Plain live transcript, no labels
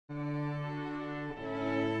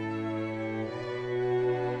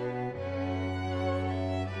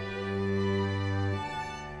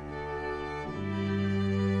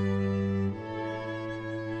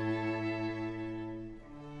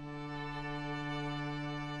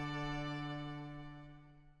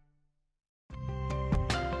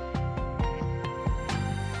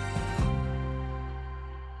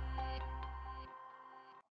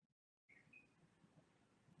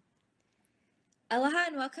Aloha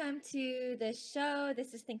and welcome to the show.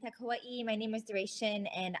 This is ThinkTech Hawaii. My name is Doorae Shin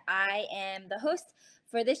and I am the host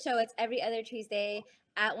for this show. It's every other Tuesday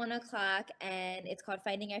at 1 o'clock and it's called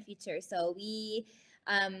Finding Our Future. So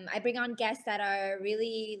I bring on guests that are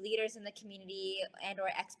really leaders in the community and or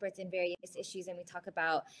experts in various issues, and we talk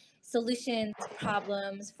about solutions,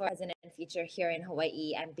 problems for present and future here in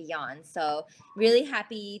Hawaii and beyond. So really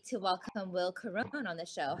happy to welcome Will Caron on the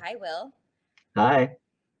show. Hi, Will. Hi.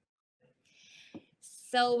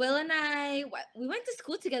 So Will and we went to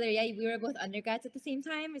school together. Yeah, we were both undergrads at the same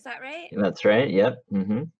time. Is that right? That's right. Yep.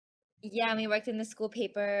 Yeah, and we worked in the school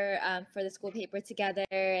paper for the school paper together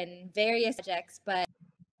and various projects. But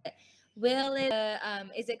Will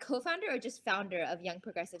is it co-founder or just founder of Young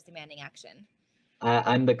Progressives Demanding Action?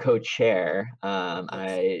 I'm the co-chair. Coach.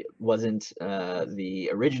 I wasn't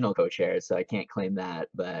the original co-chair, so I can't claim that,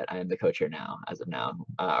 but I'm the co-chair now, as of now.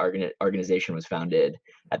 Our organization was founded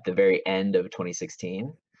at the very end of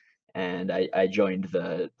 2016, and I joined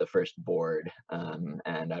the first board,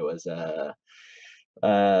 and I was a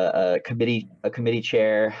committee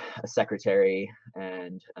chair, a secretary,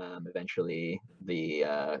 and eventually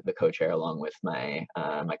the co-chair, along with my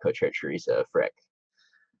co-chair Teresa Frick.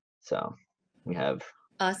 So we have,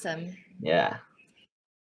 Awesome. yeah.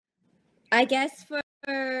 I guess for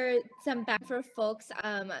some back for folks,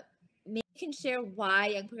 maybe you can share why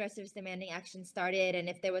Young Progressives Demanding Action started and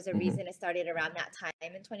if there was a reason it started around that time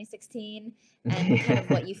in 2016 and kind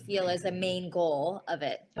of what you feel is the main goal of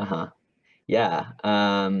it. Yeah.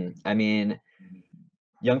 I mean,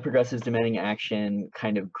 Young Progressives Demanding Action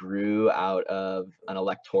kind of grew out of an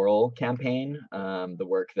electoral campaign, the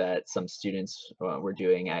work that some students were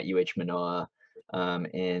doing at UH Manoa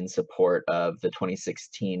in support of the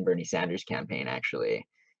 2016 Bernie Sanders campaign, actually.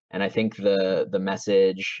 And I think the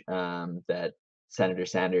message that Senator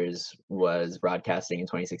Sanders was broadcasting in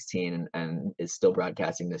 2016 and is still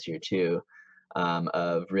broadcasting this year too,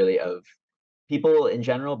 of people in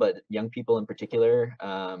general, but young people in particular,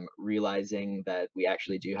 realizing that we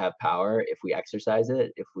actually do have power if we exercise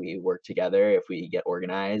it, if we work together, if we get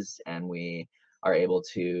organized, and we are able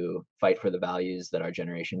to fight for the values that our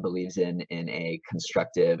generation believes in a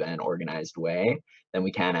constructive and organized way, then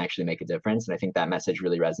we can actually make a difference. And I think that message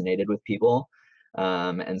really resonated with people.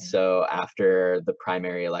 And so after the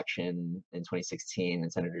primary election in 2016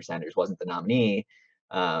 and Senator Sanders wasn't the nominee,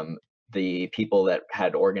 the people that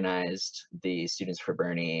had organized the Students for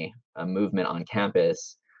Bernie movement on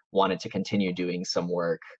campus wanted to continue doing some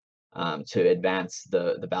work to advance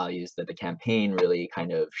the values that the campaign really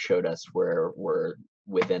kind of showed us were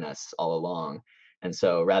within us all along. And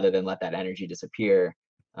so rather than let that energy disappear,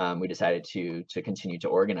 we decided to continue to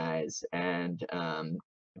organize. And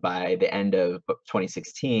by the end of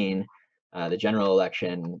 2016, the general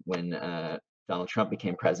election, when Donald Trump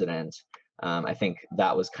became president, I think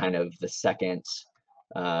that was kind of the second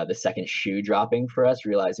shoe dropping for us,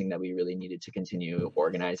 realizing that we really needed to continue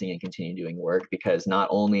organizing and continue doing work, because not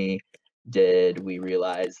only did we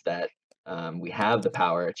realize that we have the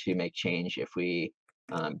power to make change if we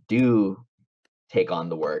do take on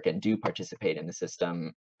the work and do participate in the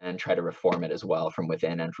system and try to reform it as well from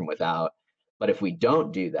within and from without. But if we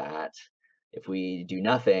don't do that, if we do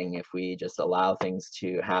nothing, if we just allow things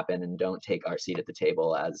to happen and don't take our seat at the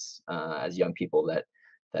table as young people that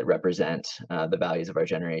represent the values of our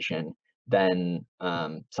generation, then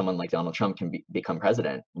someone like Donald Trump can become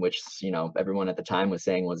president, which everyone at the time was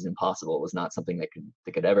saying was impossible. It was not something that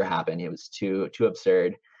could ever happen. It was too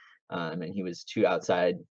absurd, and he was too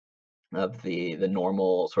outside of the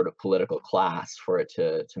normal sort of political class for it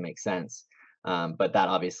to make sense. But that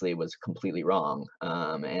obviously was completely wrong,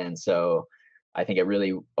 and so I think it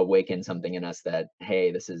really awakened something in us that, hey,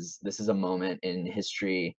 this is a moment in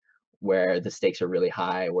history where the stakes are really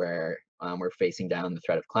high, where we're facing down the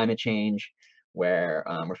threat of climate change, where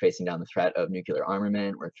we're facing down the threat of nuclear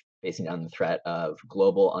armament, we're facing down the threat of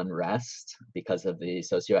global unrest because of the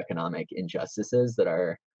socioeconomic injustices that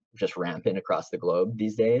are just rampant across the globe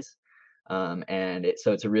these days. So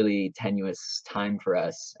it's a really tenuous time for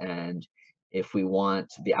us. And if we want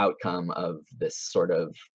the outcome of this sort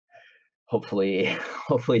of, hopefully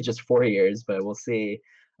just 4 years, but we'll see,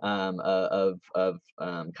 of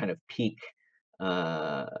kind of peak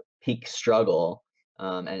struggle,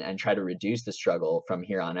 and try to reduce the struggle from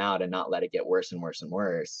here on out and not let it get worse and worse and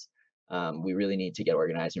worse, we really need to get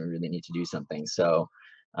organized and we really need to do something. So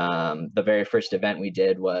the very first event we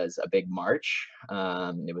did was a big march.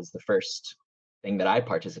 It was the first thing that I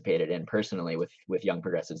participated in personally with Young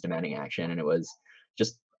Progressives Demanding Action, and it was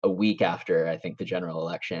just a week after, I think, the general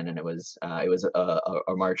election, and it was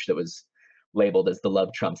a march that was labeled as the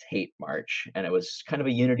Love Trumps Hate March, and it was kind of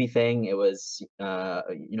a unity thing. It was,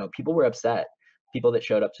 people were upset. People that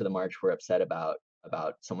showed up to the march were upset about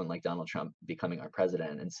someone like Donald Trump becoming our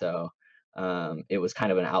president, and so it was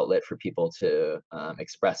kind of an outlet for people to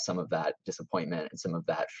express some of that disappointment and some of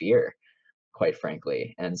that fear, quite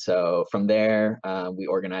frankly. And so from there, we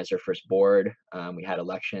organized our first board. We had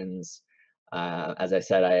elections. As I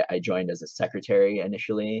said, I joined as a secretary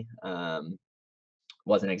initially.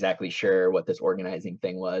 Wasn't exactly sure what this organizing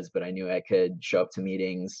thing was, but I knew I could show up to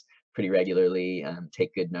meetings pretty regularly,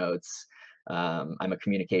 take good notes. I'm a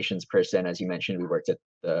communications person. As you mentioned, we worked at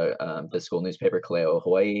the school newspaper, Kaleo,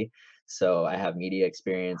 Hawaii. So I have media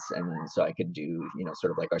experience, and so I could do,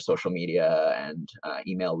 sort of like our social media and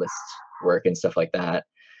email list work and stuff like that.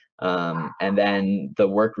 And then the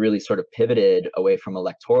work really sort of pivoted away from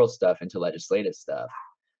electoral stuff into legislative stuff.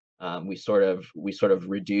 We sort of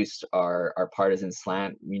reduced our partisan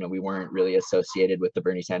slant. We weren't really associated with the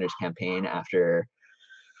Bernie Sanders campaign after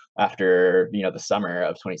the summer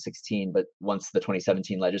of 2016. But once the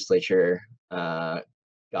 2017 legislature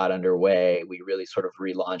got underway, we really sort of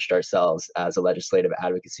relaunched ourselves as a legislative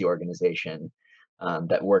advocacy organization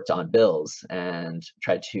that worked on bills and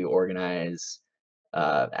tried to organize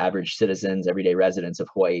average citizens, everyday residents of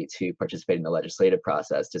Hawaii to participate in the legislative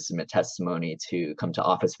process, to submit testimony, to come to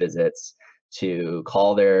office visits, to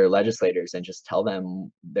call their legislators and just tell them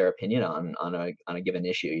their opinion on a given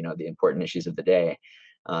issue, the important issues of the day.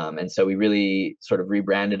 And so we really sort of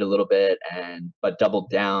rebranded a little bit, but doubled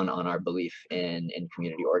down on our belief in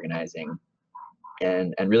community organizing.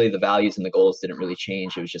 And really the values and the goals didn't really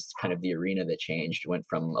change. It was just kind of the arena that changed, went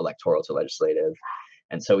from electoral to legislative.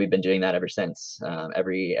 And so we've been doing that ever since.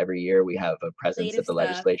 Every year we have a presence at Creative the stuff.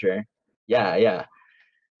 legislature. Yeah, yeah.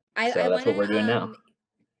 I So that's want what we're doing to now.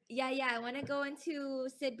 yeah, I want to go into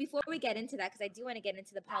Sid before we get into that, because I do want to get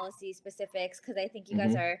into the policy specifics, because I think you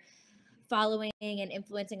guys Hmm. are following and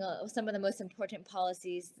influencing some of the most important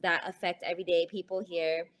policies that affect everyday people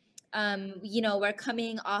here. We're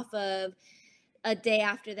coming off of a day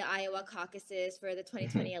after the Iowa caucuses for the Hmm.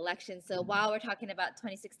 2020 election. So while we're talking about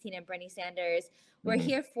 2016 and Bernie Sanders, we're Hmm.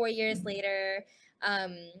 here 4 years later.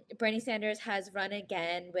 Bernie Sanders has run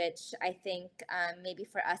again, which I think maybe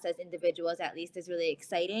for us as individuals at least is really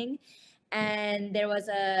exciting. And there was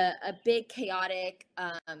a big chaotic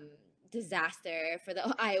disaster for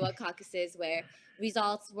the Iowa caucuses where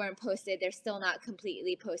results weren't posted. They're still not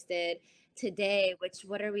completely posted today, which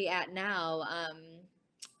what are we at now?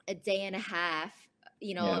 A day and a half,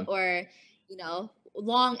 Yeah. or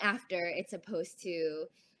long after it's supposed to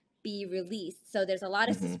be released. So there's a lot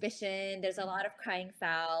of Hmm. suspicion, there's a lot of crying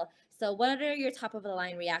foul. So what are your top of the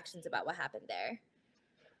line reactions about what happened there?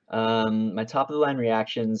 My top of the line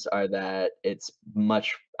reactions are that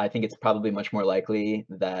I think it's probably much more likely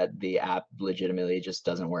that the app legitimately just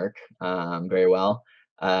doesn't work very well.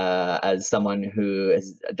 As someone who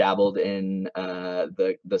has dabbled in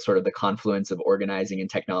the sort of the confluence of organizing and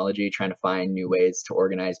technology, trying to find new ways to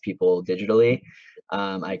organize people digitally,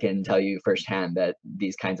 I can tell you firsthand that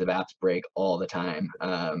these kinds of apps break all the time.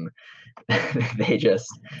 They just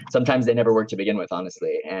sometimes they never work to begin with,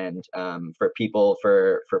 honestly. And for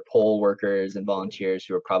poll workers and volunteers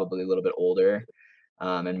who are probably a little bit older,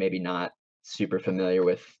 and maybe not super familiar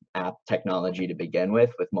with app technology to begin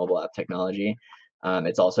with mobile app technology,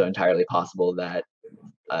 it's also entirely possible that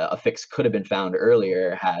a fix could have been found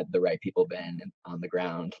earlier had the right people been on the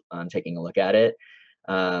ground taking a look at it.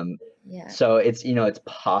 Um, Yeah. so it's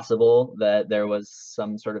possible that there was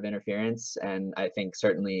some sort of interference, and I think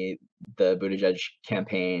certainly the Buttigieg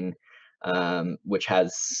campaign, which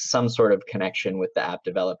has some sort of connection with the app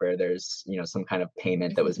developer. There's some kind of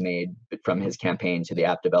payment that was made from his campaign to the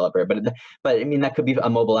Yeah. app developer, but I mean that could be a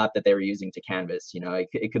mobile app that they were using to canvas.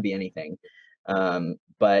 It could be anything.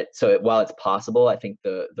 But so while it's possible, I think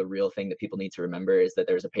the real thing that people need to remember is that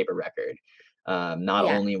there's a paper record. Not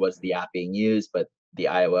Yeah. only was the app being used, but the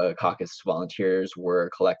Iowa caucus volunteers were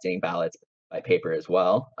collecting ballots by paper as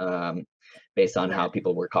well, based on how Yeah.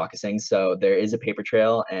 people were caucusing. So there is a paper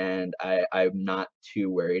trail, and I'm not too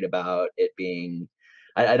worried about it being.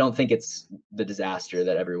 I don't think it's the disaster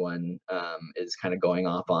that everyone is kind of going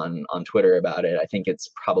off on Twitter about it. I think it's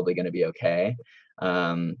probably going to be okay.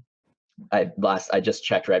 Um, I just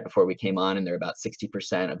checked right before we came on, and there are about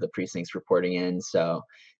 60% of the precincts reporting in. So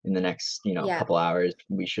in the next Yeah. couple hours,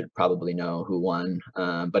 we should probably know who won.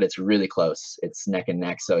 But it's really close. It's neck and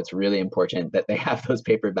neck. So it's really important that they have those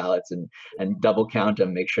paper ballots and double count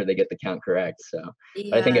them, make sure they get the count correct. So,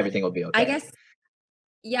 but I think Yeah. everything will be I okay. guess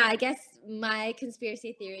Yeah, I guess my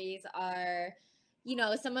conspiracy theories are,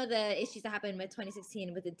 some of the issues that happened with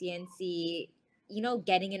 2016 with the DNC,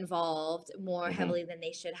 getting involved more Hmm. heavily than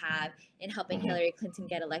they should have in helping Hmm. Hillary Clinton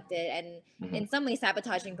get elected, and Hmm. in some ways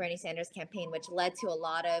sabotaging Bernie Sanders' campaign, which led to a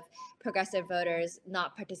lot of progressive voters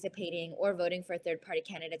not participating or voting for third party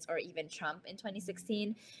candidates or even Trump in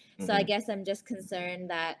 2016. So I Hmm. guess I'm just concerned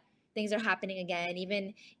that things are happening again,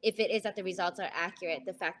 even if it is that the results are accurate.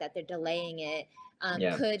 The fact that they're delaying it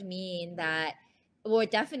Yeah. could mean that, or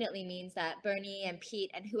definitely means that Bernie and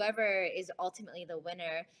Pete and whoever is ultimately the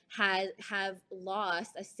winner have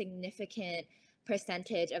lost a significant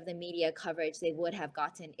percentage of the media coverage they would have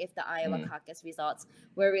gotten if the Iowa Mm. caucus results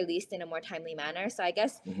were released in a more timely manner. So I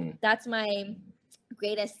guess Hmm. that's my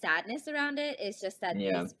greatest sadness around it, is just that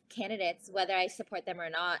Yeah. these candidates, whether I support them or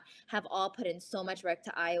not, have all put in so much work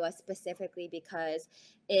to Iowa, specifically because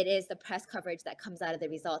it is the press coverage that comes out of the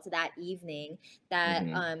results that evening that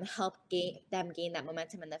Hmm. help them gain that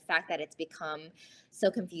momentum. And the fact that it's become so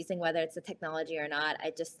confusing whether it's the technology or not,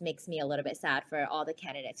 it just makes me a little bit sad for all the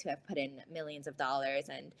candidates who have put in millions of dollars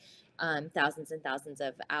and thousands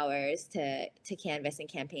of hours to canvass and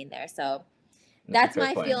campaign there. So That's a that's fair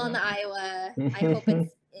my point. feel on the Iowa. I hope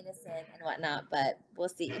it's innocent and whatnot, but we'll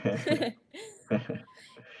see. Yeah.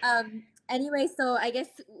 Anyway, so I guess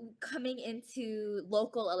coming into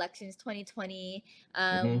local elections 2020,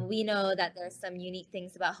 Hmm. we know that there's some unique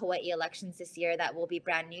things about Hawaii elections this year that will be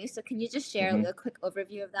brand new. So can you just share Hmm. a quick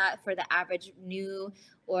overview of that for the average new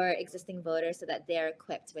or existing voter so that they're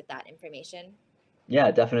equipped with that information? Yeah,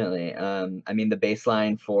 definitely. I mean, the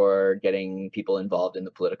baseline for getting people involved in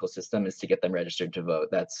the political system is to get them registered to vote.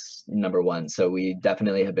 That's number one. So we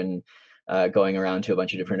definitely have been going around to a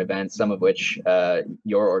bunch of different events, some of which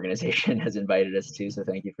your organization has invited us to. So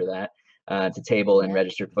thank you for that, to table and Yeah.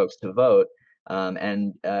 register folks to vote.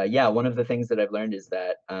 Yeah, one of the things that I've learned is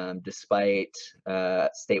that despite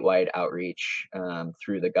statewide outreach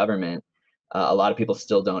through the government, a lot of people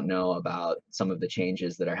still don't know about some of the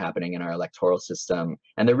changes that are happening in our electoral system,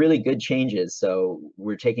 and they're really good changes. So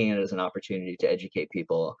we're taking it as an opportunity to educate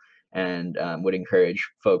people, and would encourage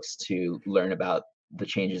folks to learn about the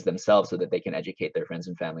changes themselves so that they can educate their friends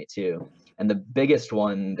and family too. And the biggest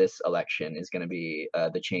one this election is going to be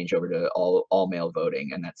the change over to all mail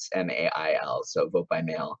voting, and that's MAIL, so vote by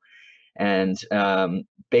mail. And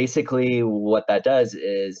basically, what that does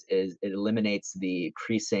is it eliminates the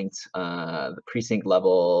precinct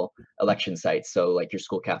level election sites. So, like your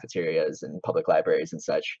school cafeterias and public libraries and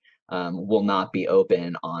such, will not be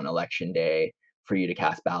open on election day for you to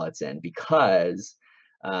cast ballots in, because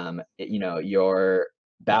your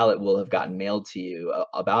ballot will have gotten mailed to you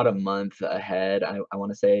about a month ahead. I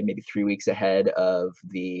want to say maybe 3 weeks ahead of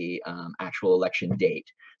the actual election date.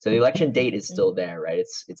 So the election date is still Mhm. there, right?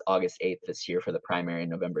 It's August 8th this year for the primary,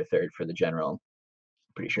 November 3rd for the general,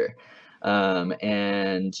 pretty sure.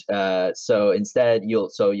 So instead,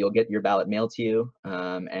 you'll get your ballot mailed to you,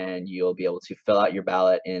 and you'll be able to fill out your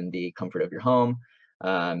ballot in the comfort of your home,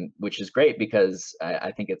 which is great because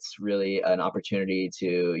I think it's really an opportunity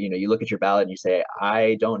to, you look at your ballot and you say,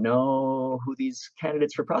 I don't know who these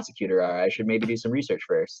candidates for prosecutor are. I should maybe do some research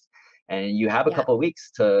first. And you have a Yeah. couple of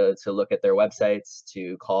weeks to look at their websites,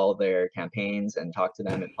 to call their campaigns and talk to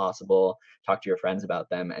them if possible, talk to your friends about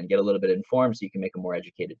them, and get a little bit informed so you can make a more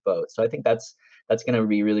educated vote. So I think that's going to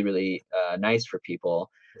be really, really nice for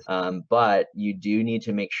people. But you do need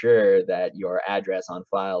to make sure that your address on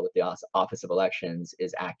file with the Office of Elections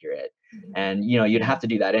is accurate. And you'd have to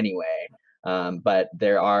do that anyway. But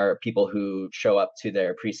there are people who show up to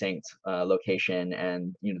their precinct location,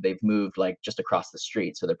 and they've moved like just across the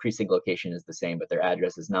street, so their precinct location is the same, but their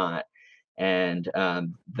address is not. And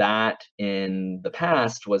that in the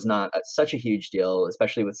past was not such a huge deal,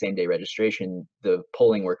 especially with same day registration. The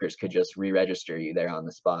polling workers could just re-register you there on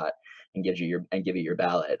the spot and give you your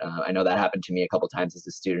ballot. I know that happened to me a couple times as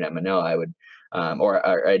a student at Manoa. I would,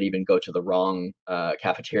 or I'd even go to the wrong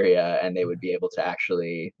cafeteria, and they would be able to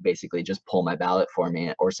actually basically just pull my ballot for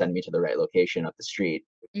me or send me to the right location up the street.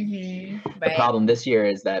 The Right. problem this year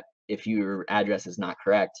is that if your address is not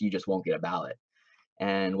correct, you just won't get a ballot.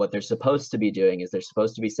 And what they're supposed to be doing is they're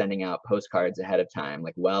supposed to be sending out postcards ahead of time,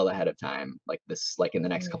 like well ahead of time, like in the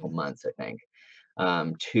next couple Mm. months, I think,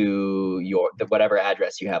 to whatever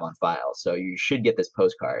address you have on file. So you should get this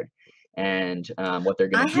postcard. And what they're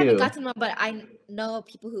going I to haven't do, gotten one, but I know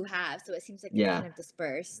people who have, so it seems like it's yeah, kind of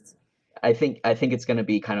dispersed. I think it's going to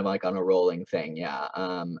be kind of like on a rolling thing, yeah.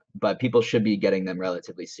 But people should be getting them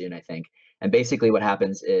relatively soon, I think. And basically, what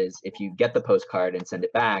happens is if you get the postcard and send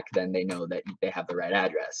it back, then they know that they have the right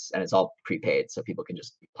address, and it's all prepaid, so people can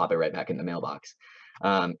just pop it right back in the mailbox.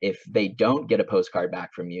 If they don't get a postcard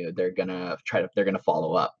back from you, they're gonna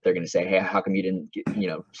follow up. They're gonna say, hey, how come you didn't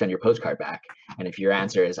send your postcard back? And if your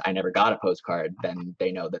answer is I never got a postcard, then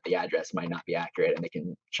they know that the address might not be accurate, and they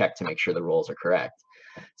can check to make sure the rolls are correct.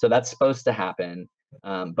 So that's supposed to happen.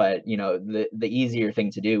 But the easier thing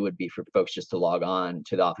to do would be for folks just to log on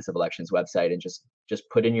to the Office of Elections website and just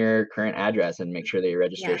put in your current address and make sure that your Yeah.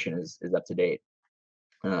 registration is up to date.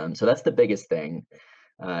 So that's the biggest thing,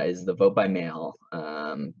 is the vote by mail.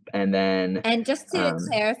 And then And just to um,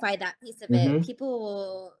 clarify that piece of it, mhm. people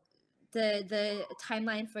will the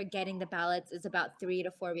timeline for getting the ballots is about 3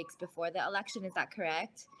 to 4 weeks before the election. Is that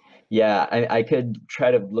correct? Yeah, I could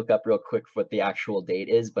try to look up real quick what the actual date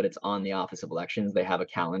is, but it's on the Office of Elections. They have a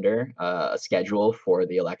calendar, a schedule for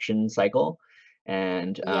the election cycle.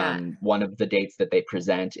 And Yeah. one of the dates that they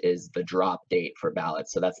present is the drop date for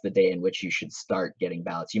ballots. So that's the day in which you should start getting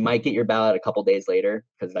ballots. You might get your ballot a couple days later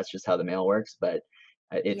because that's just how the mail works. But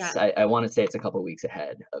Yeah. I want to say it's a couple weeks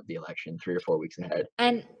ahead of the election, 3 or 4 weeks ahead.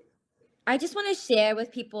 And I just want to share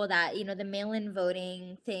with people that, the mail in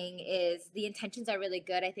voting thing is the intentions are really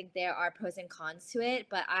good. I think there are pros and cons to it,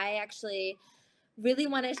 but I actually really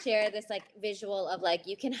want to share this like visual of like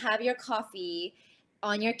you can have your coffee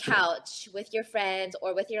on your couch with your friends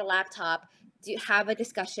or with your laptop, do have a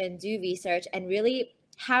discussion, do research, and really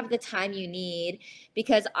have the time you need.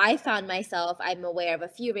 Because I found myself, I'm aware of a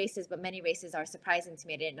few races, but many races are surprising to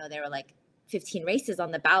me. I didn't know there were like 15 races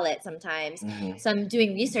on the ballot sometimes. Hmm. So I'm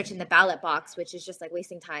doing research in the ballot box, which is just like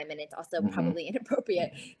wasting time, and it's also Hmm. probably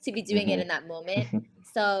inappropriate to be doing it Hmm. in that moment.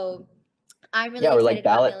 So I'm really Yeah, excited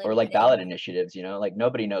about mail-in or like voting. ballot initiatives, like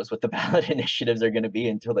nobody knows what the ballot initiatives are gonna be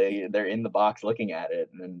until they're in the box looking at it,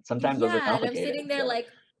 and then sometimes those are Yeah, and I'm complicated, sitting there so like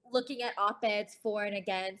looking at op-eds for and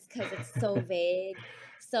against because it's so vague.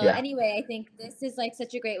 So yeah. anyway, I think this is like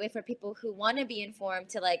such a great way for people who want to be informed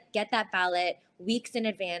to like get that ballot weeks in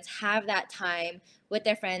advance, have that time with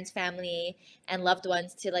their friends, family, and loved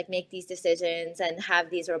ones to like make these decisions and have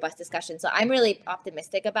these robust discussions. So I'm really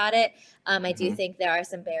optimistic about it. I do Mhm. think there are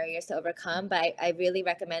some barriers to overcome, but I really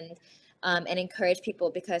recommend and encourage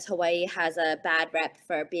people because Hawaii has a bad rep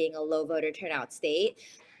for being a low voter turnout state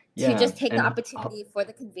to Yeah, just take the and opportunity for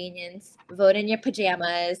the convenience, vote in your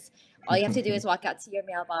pajamas. All you have to do is walk out to your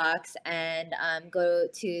mailbox and go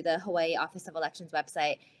to the Hawaii Office of Elections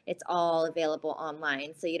website. It's all available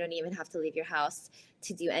online, so you don't even have to leave your house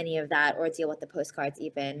to do any of that or deal with the postcards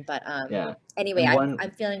even. But yeah, anyway, and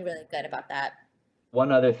I'm feeling really good about that.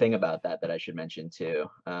 one other thing about that I should mention too,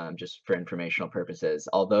 just for informational purposes,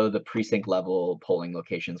 although the precinct level polling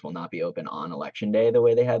locations will not be open on election day the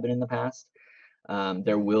way they have been in the past,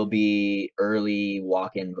 there will be early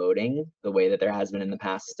walk-in voting the way that there has been in the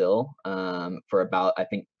past still, for about, I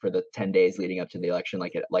think, for the 10 days leading up to the election,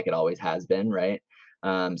 like it always has been, right?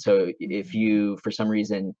 So if Mhm. you for some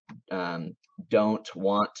reason don't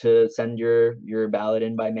want to send your ballot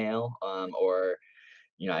in by mail, or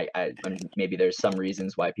maybe there's some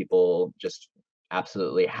reasons why people just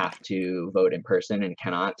absolutely have to vote in person and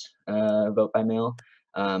cannot vote by mail.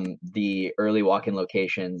 The early walk-in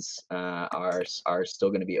locations are still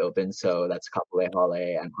going to be open, so that's Kapolei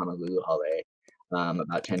Hale and Honolulu Hale,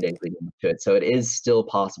 about 10 days leading up to it. So it is still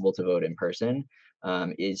possible to vote in person.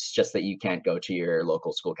 It's just that you can't go to your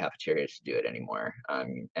local school cafeteria to do it anymore.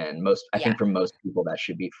 And I Yeah. think for most people that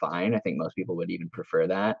should be fine. I think most people would even prefer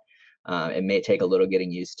that. It may take a little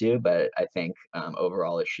getting used to, but I think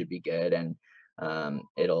overall it should be good, and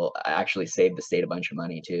it'll actually save the state a bunch of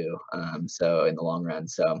money too. So in the long run,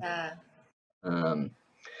 Yeah. um,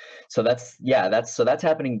 so that's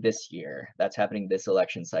happening this year. That's happening this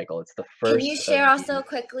election cycle. It's the Can you first of share the. also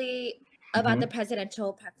quickly about the Mhm.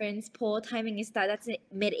 presidential preference poll timing? Is that's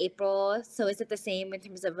mid-April? So is it the same in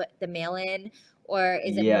terms of the mail-in, or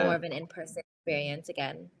is it more Yeah. of an in-person experience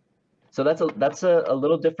again? So that's a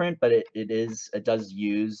little different, but it does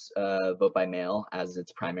use vote by mail as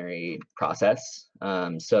its primary process.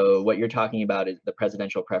 So what you're talking about is the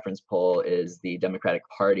presidential preference poll is the Democratic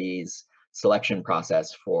Party's selection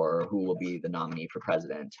process for who will be the nominee for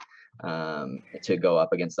president, to go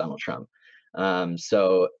up against Donald Trump.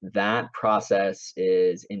 So that process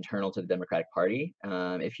is internal to the Democratic Party.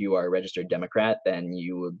 If you are a registered Democrat, then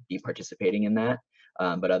you would be participating in that,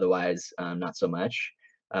 but otherwise, not so much.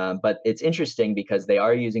 But it's interesting because they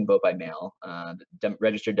are using vote by mail.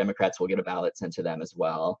 Registered Democrats will get a ballot sent to them as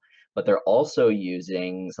well, but they're also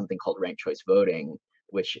using something called ranked choice voting,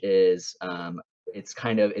 which is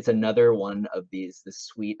it's another one of this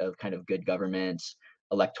suite of kind of good government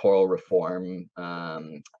electoral reform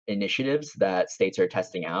initiatives that states are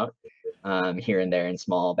testing out here and there in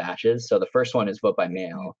small batches. So the first one is vote by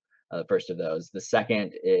mail. the first of those. The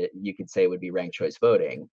second, you could say, would be ranked choice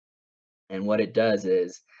voting. And what it does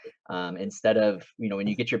is, instead of, when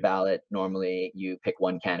you get your ballot, normally you pick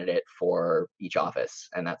one candidate for each office,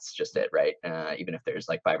 and that's just it, right? Even if there's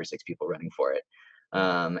like 5 or 6 people running for it.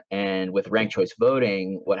 And with ranked choice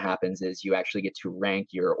voting, what happens is you actually get to rank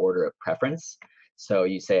your order of preference. So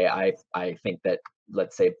you say, I think that,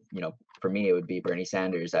 let's say, for me, it would be Bernie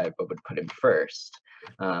Sanders. I would put him first.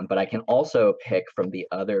 But I can also pick from the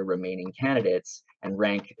other remaining candidates and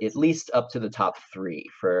rank at least up to the top 3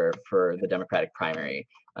 for the Democratic primary.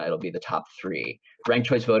 It'll be the top 3. Ranked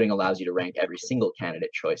choice voting allows you to rank every single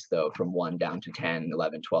candidate choice, though, from 1 down to 10,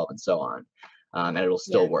 11, 12, and so on. And it'll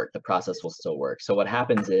still work. The process will still work. So what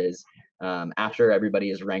happens is, after everybody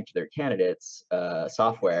has ranked their candidates,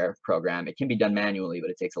 software program, it can be done manually,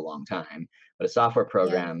 but it takes a long time. But a software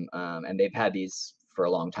program, and they've had these for a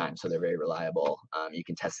long time, so they're very reliable. You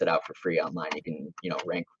can test it out for free online. You can,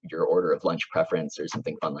 rank your order of lunch preference or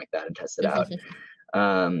something fun like that and test it out.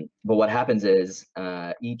 But what happens is,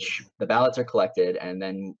 the ballots are collected, and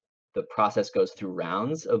then the process goes through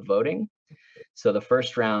rounds of voting. So the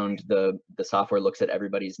first round, the software looks at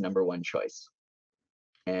everybody's number 1 choice.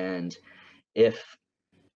 And if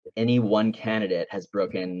any one candidate has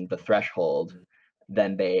broken the threshold,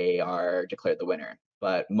 then they are declared the winner.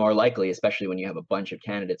 But more likely, especially when you have a bunch of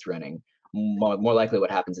candidates running, more likely what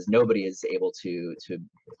happens is nobody is able to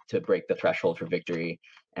break the threshold for victory.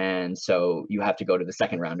 And so you have to go to the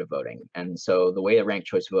second round of voting. And so the way that ranked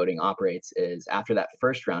choice voting operates is, after that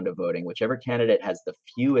first round of voting, whichever candidate has the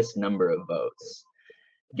fewest number of votes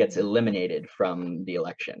gets eliminated from the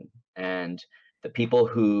election. And the people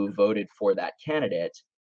who voted for that candidate,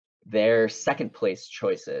 their second place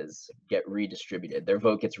choices get redistributed. Their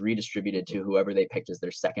vote gets redistributed to whoever they picked as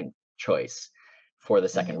their second choice for the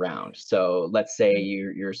second round. So let's say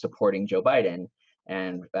you're supporting Joe Biden,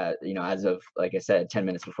 and as of, like I said, 10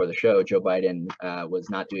 minutes before the show, Joe Biden was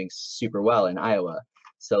not doing super well in Iowa.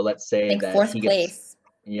 So let's say that fourth he place.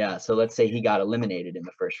 gets, so let's say he got eliminated in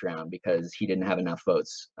the first round because he didn't have enough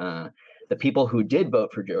votes. The people who did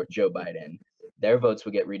vote for Joe Biden, their votes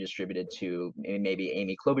would get redistributed to maybe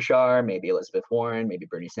Amy Klobuchar, maybe Elizabeth Warren, maybe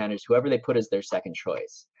Bernie Sanders, whoever they put as their second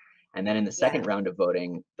choice. And then in the second round of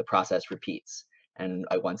voting, the process repeats. And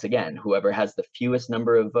once again, whoever has the fewest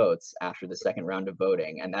number of votes after the second round of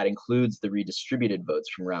voting, and that includes the redistributed votes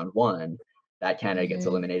from round 1, that candidate gets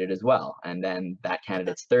eliminated as well. And then that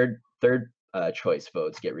candidate's third choice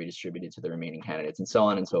votes get redistributed to the remaining candidates, and so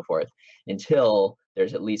on and so forth, until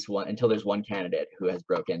there's one candidate who has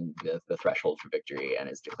broken the threshold for victory and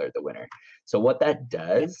is declared the winner. So what that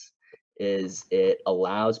does is it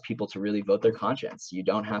allows people to really vote their conscience. You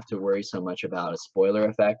don't have to worry so much about a spoiler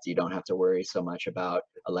effect. You don't have to worry so much about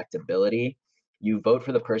electability. You vote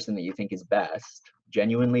for the person that you think is best,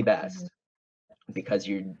 genuinely best, because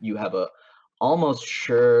you have a almost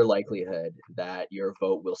sure likelihood that your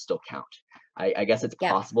vote will still count. I guess it's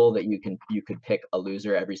possible that you could pick a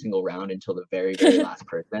loser every single round until the very, very last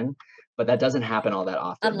person, but that doesn't happen all that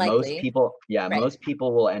often. Unlikely. Most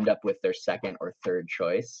people will end up with their second or third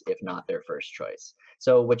choice, if not their first choice.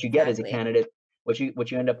 So what you get is a candidate, what you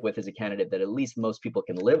end up with is a candidate that at least most people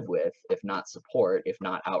can live with, if not support, if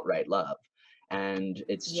not outright love. And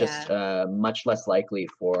it's just much less likely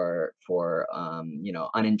for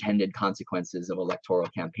unintended consequences of electoral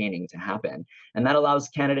campaigning to happen, and that allows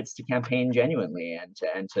candidates to campaign genuinely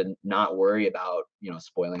and to not worry about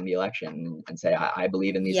spoiling the election, and say, I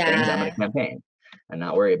believe in these things, I'm going to campaign, and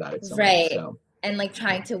not worry about it so much. So. And like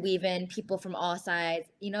trying to weave in people from all sides,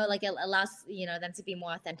 like it allows them to be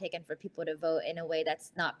more authentic, and for people to vote in a way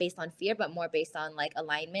that's not based on fear, but more based on like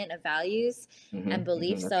alignment of values and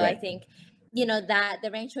beliefs. So right. I think that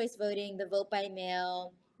the ranked choice voting, the vote by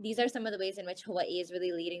mail, these are some of the ways in which Hawaii is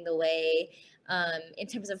really leading the way in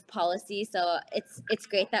terms of policy. So it's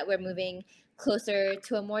great that we're moving closer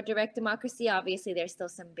to a more direct democracy. Obviously, there's still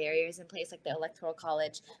some barriers in place, like the Electoral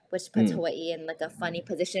College, which puts Hawaii in like a funny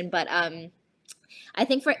position. But I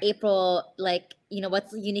think for April,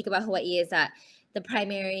 what's unique about Hawaii is that the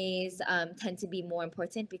primaries tend to be more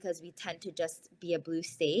important because we tend to just be a blue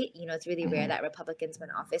state. It's really rare that Republicans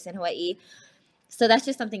win office in Hawaii. So that's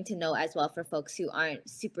just something to know as well for folks who aren't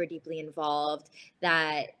super deeply involved,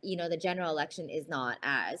 that, the general election is not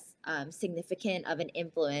as significant of an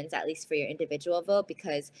influence, at least for your individual vote,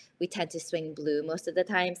 because we tend to swing blue most of the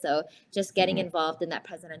time. So just getting involved in that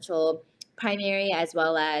presidential primary, as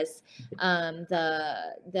well as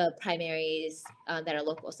the primaries that are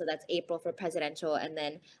local. So that's April for presidential, and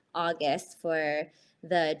then August for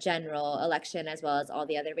the general election, as well as all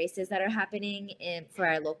the other races that are happening for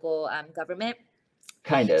our local government.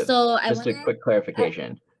 Kind of. So just a quick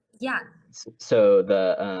clarification. Yeah. So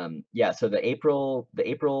the April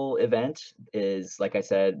event is, like I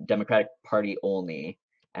said, Democratic Party only,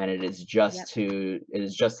 and Yep. it is just to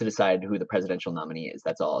decide who the presidential nominee is.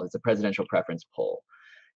 That's all. It's a presidential preference poll.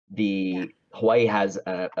 Yeah. The Hawaii has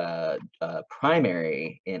a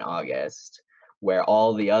primary in August where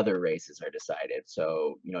all the other races are decided.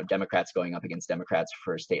 So, Democrats going up against Democrats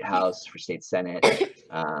for state house, for state senate,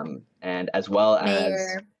 and as well as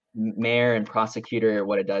Mayor. mayor and prosecutor.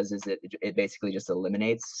 What it does is it basically just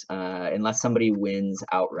eliminates, unless somebody wins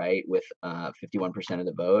outright with 51% of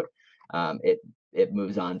the vote, it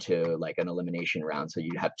moves on to like an elimination round. So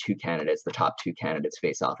you have two candidates, the top two candidates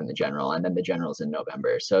face off in the general, and then the general's in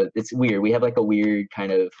November. So it's weird. We have like a weird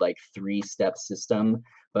kind of like 3-step system,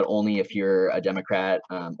 but only if you're a Democrat,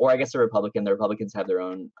 or I guess a Republican. The Republicans have their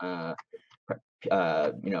own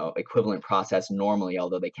equivalent process normally,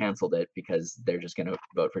 although they canceled it because they're just going to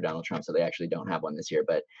vote for Donald Trump, so they actually don't have one this year,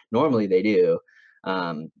 but normally they do.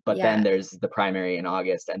 But then Yeah. there's the primary in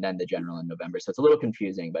August and then the general in November. So it's a little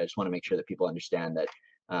confusing, but I just want to make sure that people understand that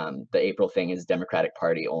the April thing is Democratic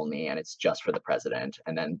Party only, and it's just for the president.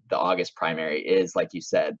 And then the August primary is, like you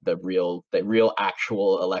said, the real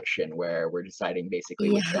actual election where we're deciding basically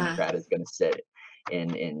which Yeah. Democrat is going to sit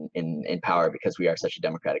in power, because we are such a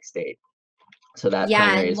Democratic state. So that Yeah.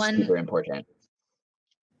 primary And is super important.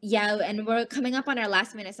 yeah, and we're coming up on our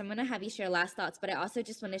last minute, so I'm gonna have you share last thoughts. But I also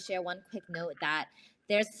just want to share one quick note that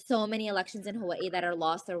there's so many elections in Hawaii that are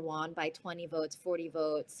lost or won by 20 votes, 40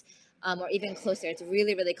 votes, or even closer. It's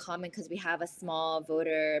really, really common because we have a small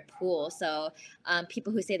voter pool. So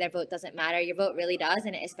people who say their vote doesn't matter, your vote really does,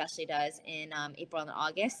 and it especially does in April and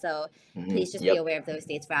August. So please just be Yep. aware of those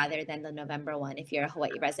dates rather than the November one if you're a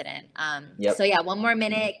Hawaii resident. So Yep. yeah, one more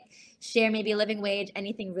minute. Share maybe living wage,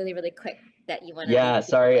 anything really, really quick that you want to Yeah, leave people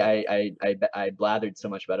sorry, with. I blathered so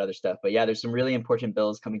much about other stuff, but yeah, there's some really important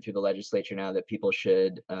bills coming through the legislature now that people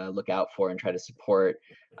should look out for and try to support,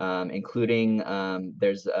 including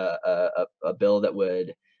there's a bill that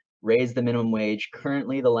would raise the minimum wage.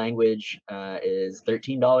 Currently, the language is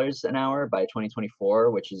 $13 an hour by 2024,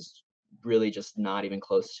 which is really just not even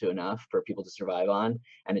close to enough for people to survive on,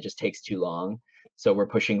 and it just takes too long. So we're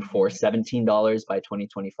pushing for Mhm. $17 by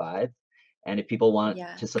 2025. And if people want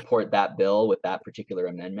Yeah. to support that bill with that particular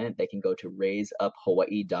amendment, they can go to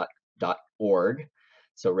raiseuphawaii.org.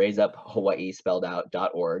 So raiseuphawaii spelled out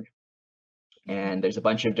 .org. And Mhm. there's a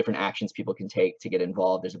bunch of different actions people can take to get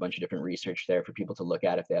involved. There's a bunch of different research there for people to look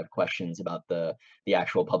at if they have questions about the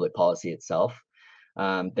actual public policy itself.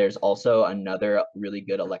 There's also another really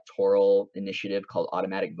good electoral initiative called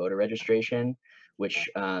automatic voter registration, which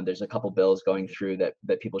there's a couple bills going through that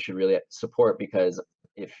people should really support, because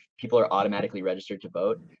if people are automatically registered to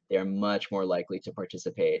vote, they are much more likely to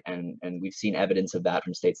participate. And we've seen evidence of that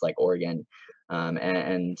from states like Oregon.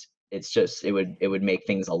 And it's just, it would make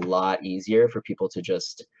things a lot easier for people to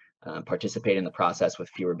just participate in the process with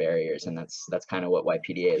fewer barriers. And that's kind of what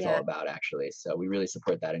YPDA is all Yeah. about, actually. So we really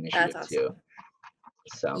support that That's initiative too. awesome.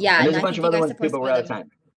 So, Yeah, and and there's a I bunch think of you other guys ones too, support but some we're of out of them. time.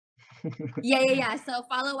 Yeah. So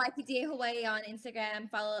follow YPDA Hawaii on Instagram.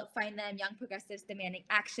 Find them, Young Progressives Demanding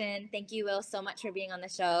Action. Thank you, Will, so much for being on the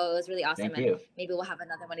show. It was really awesome, Thank and you. maybe we'll have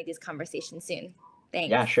another one of these conversations soon. Yeah,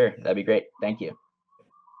 Thanks. sure. That'd be great. Thank you.